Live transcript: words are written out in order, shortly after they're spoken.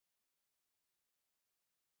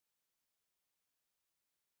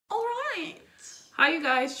point. Hi you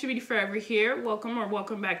guys, Chibity Forever here.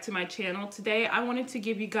 Welcome back to my channel. Today I wanted to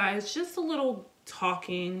give you guys just a little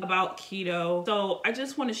talking about keto. So I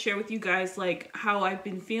just want to share with you guys like how I've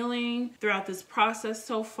been feeling throughout this process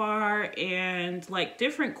so far and like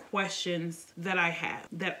different questions that I have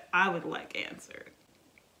that I would like answered.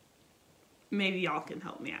 Maybe y'all can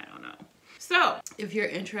help me, I don't know. So if you're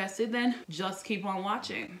interested, then just keep on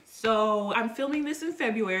watching. So I'm filming this in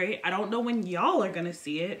February. I don't know when y'all are gonna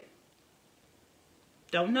see it.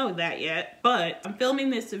 Don't know that yet, but I'm filming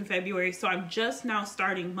this in February, so I'm just now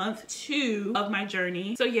starting month 2 of my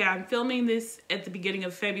journey. So yeah, I'm filming this at the beginning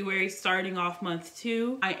of February, starting off month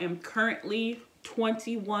 2. I am currently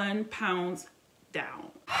 21 pounds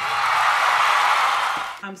down.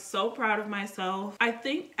 I'm so proud of myself. I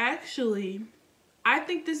think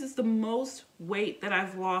this is the most weight that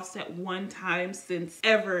I've lost at one time since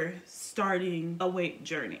ever starting a weight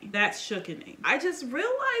journey. That's shookening. I just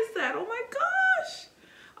realized that, oh my gosh.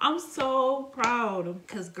 I'm so proud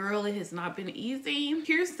because girl, it has not been easy.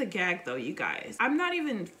 Here's the gag though, you guys. I'm not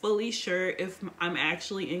even fully sure if I'm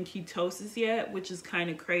actually in ketosis yet, which is kind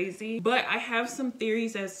of crazy, but I have some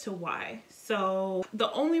theories as to why. So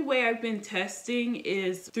the only way I've been testing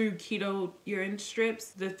is through keto urine strips.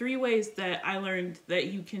 The 3 ways that I learned that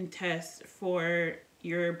you can test for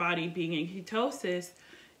your body being in ketosis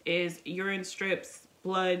is urine strips,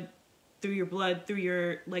 blood, through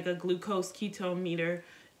your like a glucose ketone meter,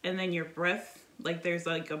 and then your breath, like there's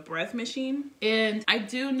like a breath machine. And I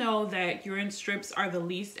do know that urine strips are the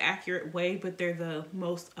least accurate way, but they're the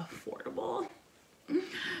most affordable.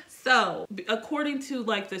 So according to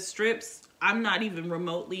like the strips, I'm not even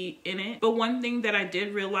remotely in it. But one thing that I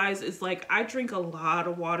did realize is like I drink a lot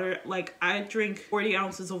of water. Like I drink 40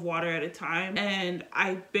 ounces of water at a time, and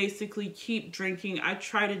I basically keep drinking. I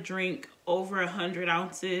try to drink over 100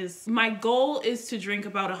 ounces. My goal is to drink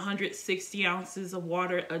about 160 ounces of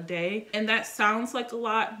water a day. And that sounds like a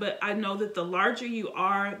lot, but I know that the larger you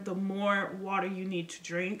are, the more water you need to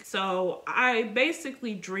drink. So I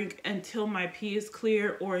basically drink until my pee is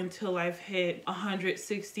clear or until I've hit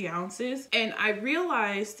 160 ounces. And I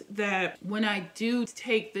realized that when I do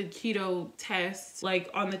take the keto test, like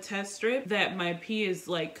on the test strip, that my pee is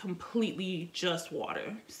like completely just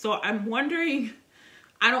water. So I'm wondering,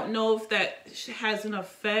 I don't know if that has an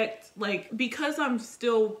effect, like because I'm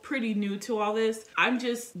still pretty new to all this, I'm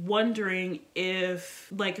just wondering if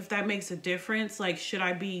that makes a difference. Like, should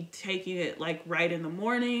I be taking it like right in the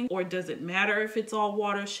morning, or does it matter if it's all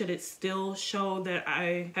water? Should it still show that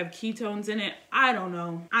I have ketones in it? I don't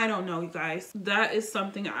know, you guys. That is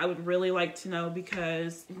something I would really like to know,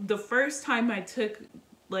 because the first time I took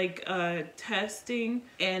like testing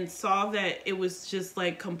and saw that it was just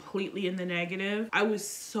like completely in the negative, I was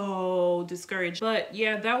so discouraged. But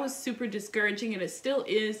yeah, that was super discouraging, and it still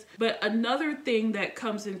is. But another thing that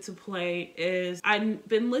comes into play is I've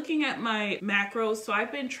been looking at my macros. So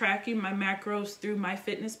I've been tracking my macros through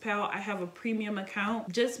MyFitnessPal. I have a premium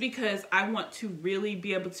account just because I want to really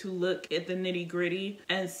be able to look at the nitty-gritty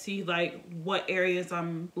and see like what areas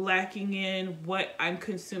I'm lacking in, what I'm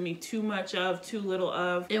consuming too much of, too little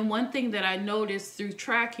of. And one thing that I noticed through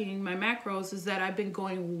tracking my macros is that I've been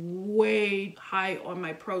going way high on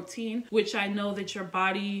my protein, which I know that your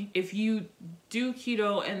body, if you do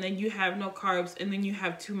keto and then you have no carbs and then you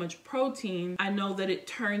have too much protein, I know that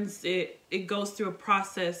it goes through a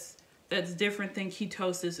process that's different than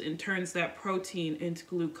ketosis and turns that protein into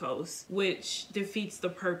glucose, which defeats the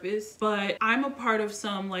purpose. But I'm a part of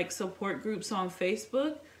some like support groups on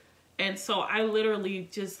Facebook, and so I literally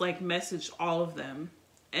just like messaged all of them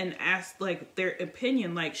and asked like their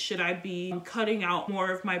opinion, like should I be cutting out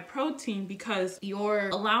more of my protein, because your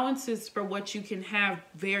allowances for what you can have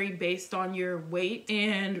vary based on your weight.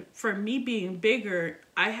 And for me being bigger,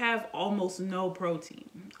 I have almost no protein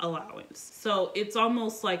allowance. So it's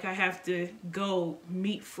almost like I have to go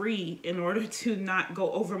meat free in order to not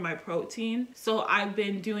go over my protein. So I've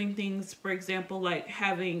been doing things, for example, like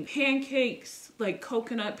having pancakes, like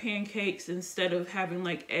coconut pancakes, instead of having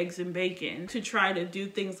like eggs and bacon, to try to do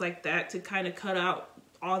things like that to kind of cut out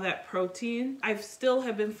all that protein. I still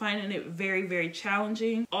have been finding it very, very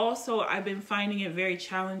challenging. Also, I've been finding it very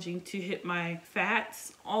challenging to hit my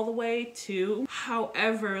fats all the way too.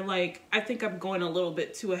 However, like I think I'm going a little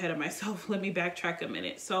bit too ahead of myself. Let me backtrack a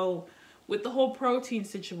minute. So with the whole protein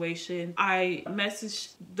situation, I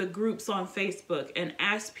messaged the groups on Facebook and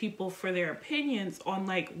asked people for their opinions on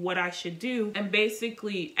like what I should do. And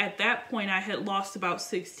basically at that point I had lost about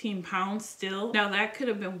 16 pounds still. Now that could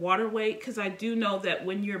have been water weight, because I do know that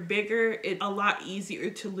when you're bigger, it's a lot easier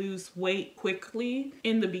to lose weight quickly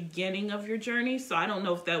in the beginning of your journey. So I don't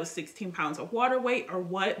know if that was 16 pounds of water weight or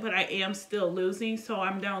what, but I am still losing. So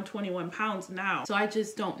I'm down 21 pounds now. So I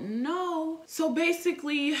just don't know. So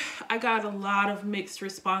basically I got a lot of mixed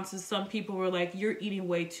responses. Some people were like, you're eating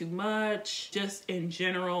way too much, just in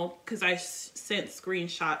general, because I sent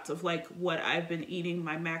screenshots of like what I've been eating,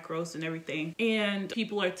 my macros and everything. And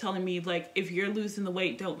people are telling me like, if you're losing the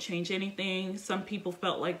weight, don't change anything. Some people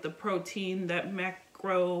felt like the protein that macro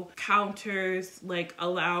counters like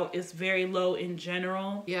allow is very low in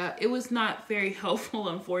general. Yeah, it was not very helpful,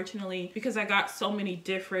 unfortunately, because I got so many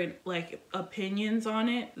different like opinions on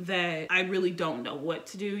it that I really don't know what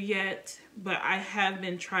to do yet. But I have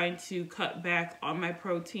been trying to cut back on my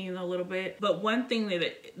protein a little bit. But one thing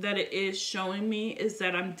that it is showing me is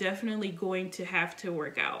that I'm definitely going to have to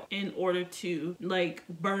work out in order to like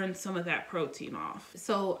burn some of that protein off.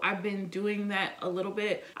 So I've been doing that a little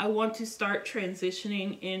bit. I want to start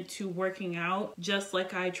transitioning into working out just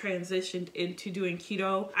like I transitioned into doing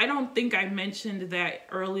keto. I don't think I mentioned that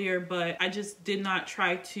earlier, but I just did not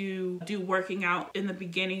try to do working out in the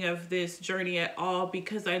beginning of this journey at all,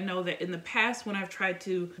 because I know that in the past when I've tried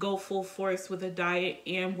to go full force with a diet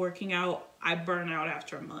and working out, I burn out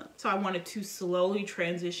after a month. So I wanted to slowly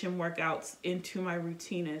transition workouts into my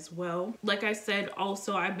routine as well. Like I said,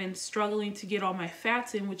 also I've been struggling to get all my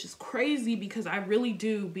fats in, which is crazy because I really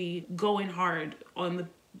do be going hard on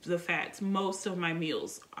the fats. Most of my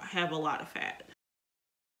meals have a lot of fat.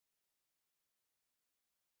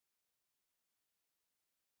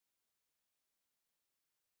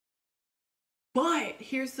 But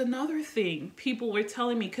here's another thing. People were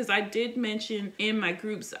telling me, because I did mention in my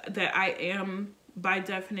groups that I am by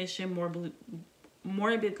definition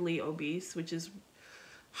morbidly obese, which is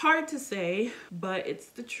hard to say, but it's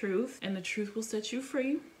the truth, and the truth will set you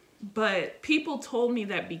free. But people told me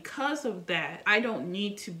that because of that, I don't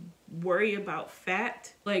need to worry about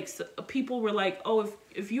fat. Like, so people were like, oh,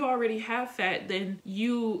 if you already have fat, then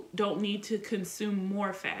you don't need to consume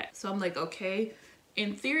more fat. So I'm like, okay.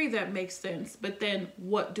 In theory, that makes sense, but then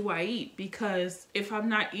what do I eat? Because if I'm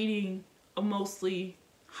not eating a mostly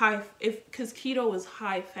because keto is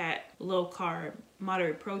high fat, low carb,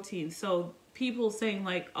 moderate protein. So people saying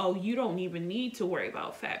like, oh, you don't even need to worry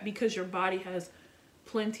about fat because your body has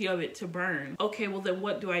plenty of it to burn. Okay, well then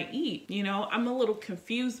what do I eat? You know, I'm a little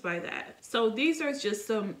confused by that. So these are just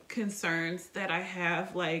some concerns that I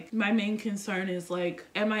have. Like, my main concern is like,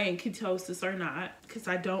 am I in ketosis or not? Because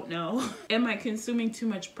I don't know. Am I consuming too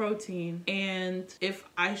much protein? And if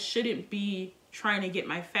I shouldn't be trying to get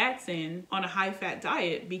my fats in on a high fat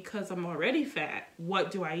diet because I'm already fat, what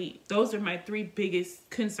do I eat? Those are my three biggest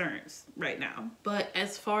concerns right now. But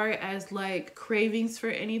as far as like cravings for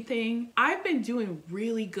anything, I've been doing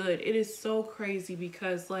really good. It is so crazy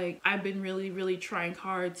because like I've been really trying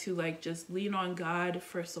hard to like just lean on God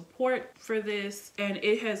for support for this, and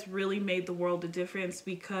it has really made the world a difference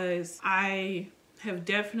because I have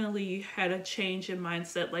definitely had a change in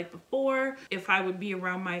mindset. Like before, if I would be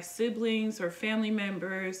around my siblings or family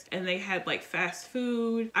members and they had like fast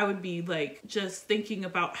food, I would be like just thinking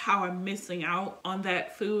about how I'm missing out on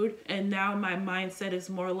that food. And now my mindset is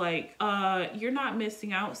more like, you're not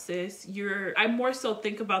missing out, sis. I more so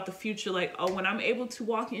think about the future, like, oh, when I'm able to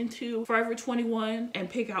walk into Forever 21 and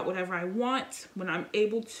pick out whatever I want, when I'm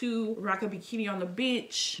able to rock a bikini on the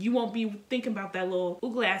beach, you won't be thinking about that little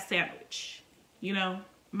glass sandwich. You know,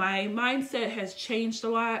 my mindset has changed a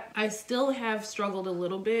lot. I still have struggled a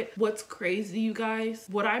little bit. What's crazy, you guys,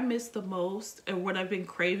 what I miss the most and what I've been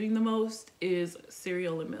craving the most is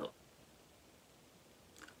cereal and milk.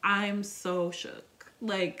 I'm so shook.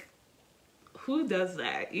 Like, who does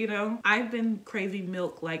that, you know? I've been craving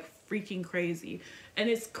milk like freaking crazy. And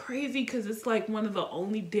it's crazy because it's like one of the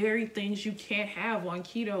only dairy things you can't have on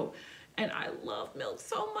keto. And I love milk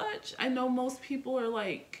so much. I know most people are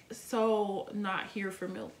like so not here for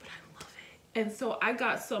milk, but I love it. And so I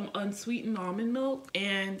got some unsweetened almond milk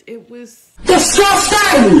and it was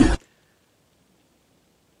disgusting.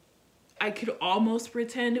 I could almost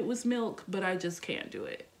pretend it was milk, but I just can't do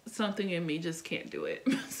it. Something in me just can't do it.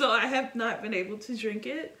 So I have not been able to drink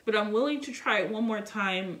it, but I'm willing to try it one more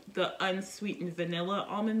time, the unsweetened vanilla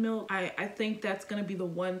almond milk. I think that's gonna be the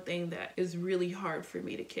one thing that is really hard for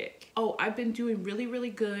me to kick. Oh, I've been doing really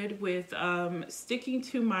good with sticking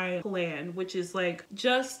to my plan, which is like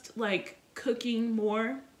just like cooking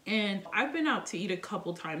more And I've been out to eat a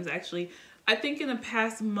couple times actually. I think in the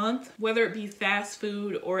past month, whether it be fast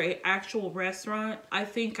food or an actual restaurant, I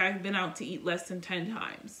think I've been out to eat less than 10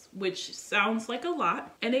 times, which sounds like a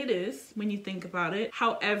lot, and it is when you think about it.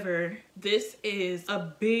 However, this is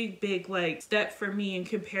a big like step for me in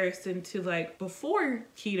comparison to like before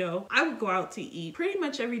keto. I would go out to eat pretty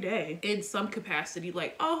much every day in some capacity,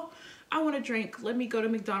 like, oh, I want a drink. Let me go to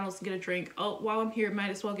McDonald's and get a drink. Oh, while I'm here, might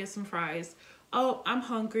as well get some fries. Oh, I'm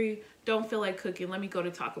hungry, don't feel like cooking, let me go to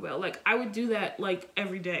Taco Bell. Like, I would do that like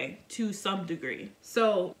every day to some degree.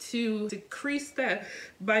 So to decrease that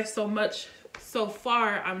by so much so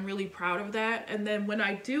far, I'm really proud of that. And then when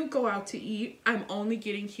I do go out to eat, I'm only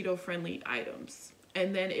getting keto friendly items.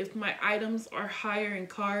 And then if my items are higher in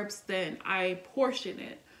carbs, then I portion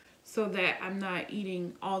it so that I'm not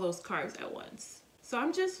eating all those carbs at once. So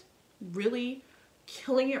I'm just really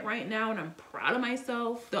killing it right now, and I'm proud of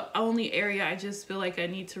myself. The only area I just feel like I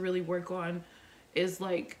need to really work on is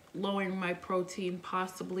like lowering my protein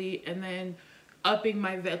possibly, and then upping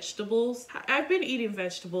my vegetables. I've been eating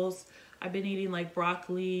vegetables. I've been eating like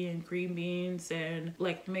broccoli and green beans and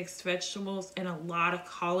like mixed vegetables and a lot of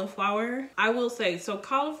cauliflower. I will say, so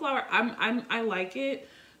cauliflower, I like it,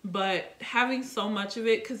 but having so much of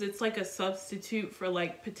it, because it's like a substitute for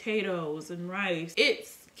like potatoes and rice,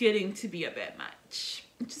 it's getting to be a bit much.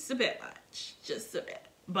 Just a bit much. Just a bit.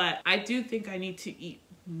 But I do think I need to eat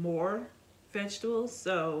more vegetables,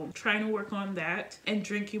 so I'm trying to work on that and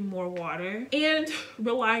drinking more water and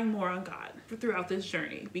relying more on God throughout this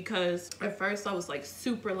journey, because at first I was like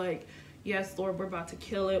super like, yes, Lord, we're about to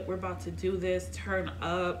kill it. We're about to do this, turn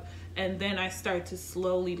up. And then I start to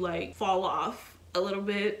slowly like fall off a little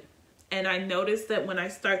bit. And I noticed that when I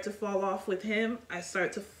start to fall off with him, I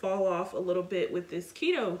start to fall off a little bit with this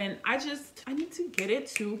keto. And I need to get it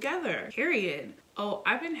together, period. Oh,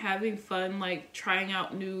 I've been having fun, like trying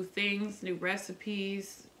out new things, new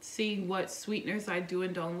recipes, seeing what sweeteners I do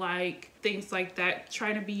and don't like, things like that,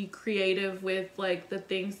 trying to be creative with like the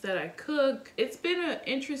things that I cook. It's been an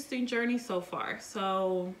interesting journey so far.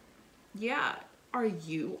 So yeah, are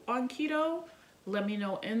you on keto? Let me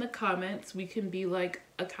know in the comments. We can be like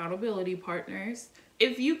accountability partners.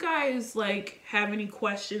 If you guys like have any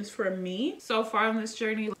questions for me so far on this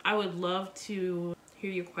journey, I would love to hear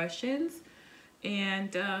your questions.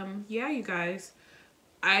 And yeah, you guys,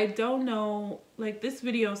 I don't know, like this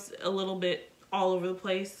video's a little bit all over the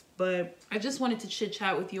place, but I just wanted to chit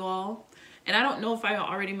chat with you all. And I don't know if I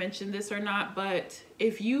already mentioned this or not, but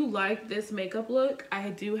if you like this makeup look, I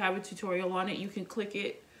do have a tutorial on it. You can click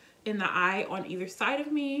it in the eye on either side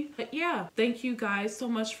of me. But yeah, thank you guys so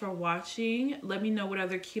much for watching. Let me know what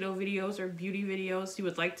other keto videos or beauty videos you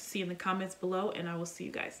would like to see in the comments below, and I will see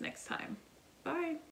you guys next time. Bye.